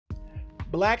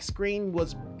Black screen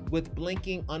was with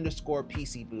blinking underscore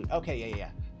PC boot. Okay,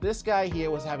 yeah. This guy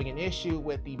here was having an issue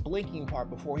with the blinking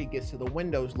part before he gets to the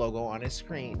Windows logo on his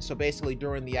screen. So basically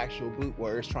during the actual boot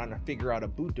where it's trying to figure out a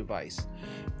boot device.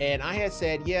 And I had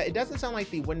said, yeah, it doesn't sound like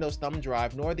the Windows thumb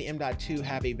drive nor the M.2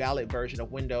 have a valid version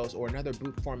of Windows or another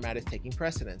boot format is taking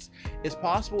precedence. It's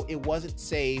possible it wasn't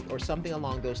saved or something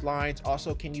along those lines.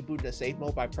 Also, can you boot into safe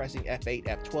mode by pressing F8,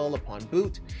 F12 upon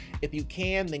boot? If you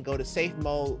can, then go to safe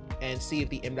mode and see if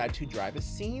the M.2 drive is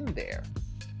seen there.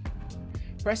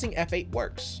 Pressing F8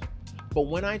 works, but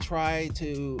when I try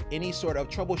to any sort of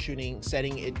troubleshooting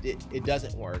setting, it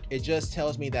doesn't work. It just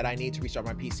tells me that I need to restart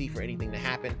my PC for anything to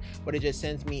happen, but it just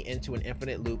sends me into an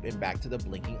infinite loop and back to the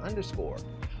blinking underscore.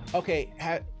 Okay,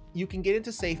 you can get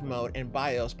into safe mode and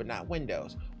BIOS, but not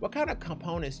Windows. What kind of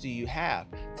components do you have?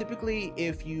 Typically,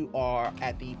 if you are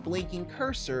at the blinking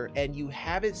cursor and you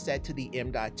have it set to the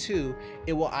M.2,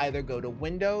 it will either go to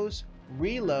Windows,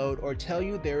 reload, or tell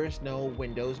you there is no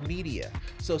Windows media.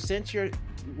 So since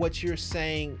yours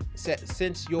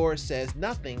says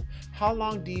nothing, how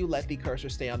long do you let the cursor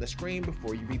stay on the screen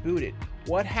before you reboot it?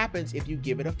 What happens if you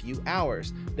give it a few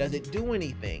hours? Does it do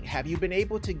anything? Have you been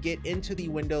able to get into the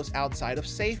Windows outside of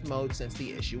safe mode since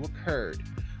the issue occurred?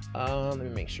 Let me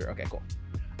make sure. Okay, cool.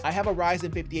 I have a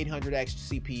Ryzen 5800X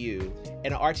CPU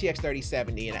and an RTX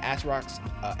 3070 and an ASRock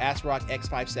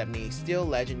X570 Steel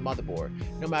Legend motherboard.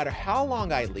 No matter how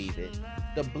long I leave it,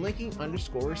 the blinking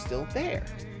underscore is still there.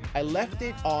 I left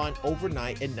it on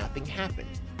overnight and nothing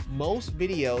happened. Most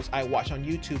videos I watch on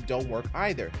YouTube don't work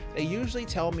either. They usually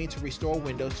tell me to restore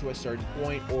Windows to a certain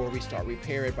point or restart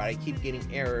repair it, but I keep getting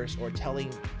errors or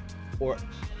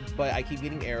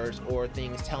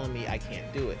things telling me I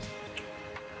can't do it.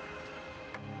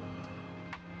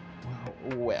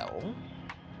 Well,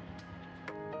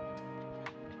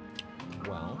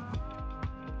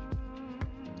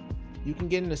 you can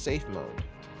get into safe mode,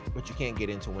 but you can't get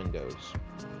into Windows.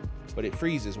 But it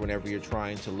freezes whenever you're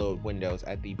trying to load Windows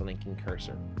at the blinking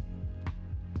cursor.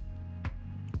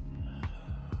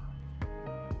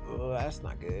 Oh, that's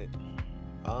not good.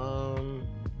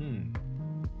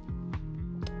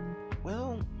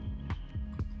 Well,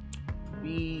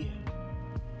 we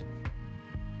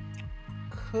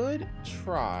could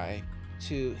try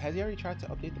to, has he already tried to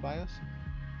update the BIOS?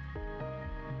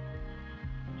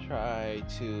 Try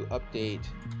to update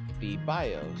the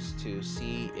BIOS to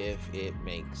see if it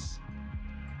makes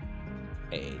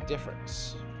a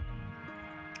difference.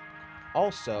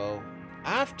 Also,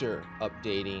 after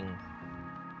updating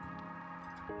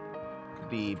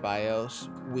the BIOS,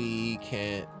 we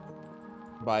can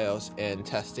BIOS and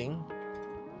testing,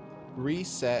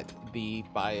 reset the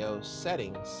BIOS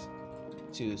settings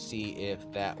to see if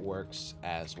that works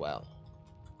as well.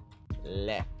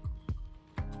 Let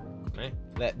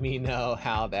me know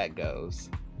how that goes.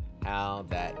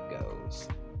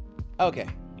 Okay,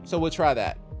 so we'll try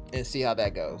that and see how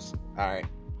that goes. All right,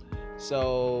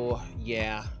 so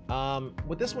yeah,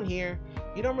 with this one here,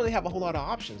 you don't really have a whole lot of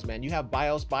options, man. You have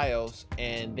BIOS,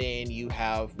 and then you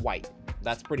have white.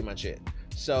 That's pretty much it.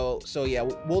 So yeah,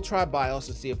 we'll try BIOS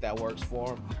and see if that works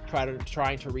for him.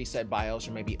 Trying to reset BIOS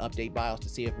or maybe update BIOS to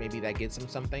see if maybe that gets him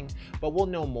something. But we'll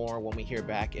know more when we hear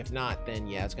back. If not, then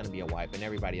yeah, it's gonna be a wipe and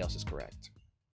everybody else is correct.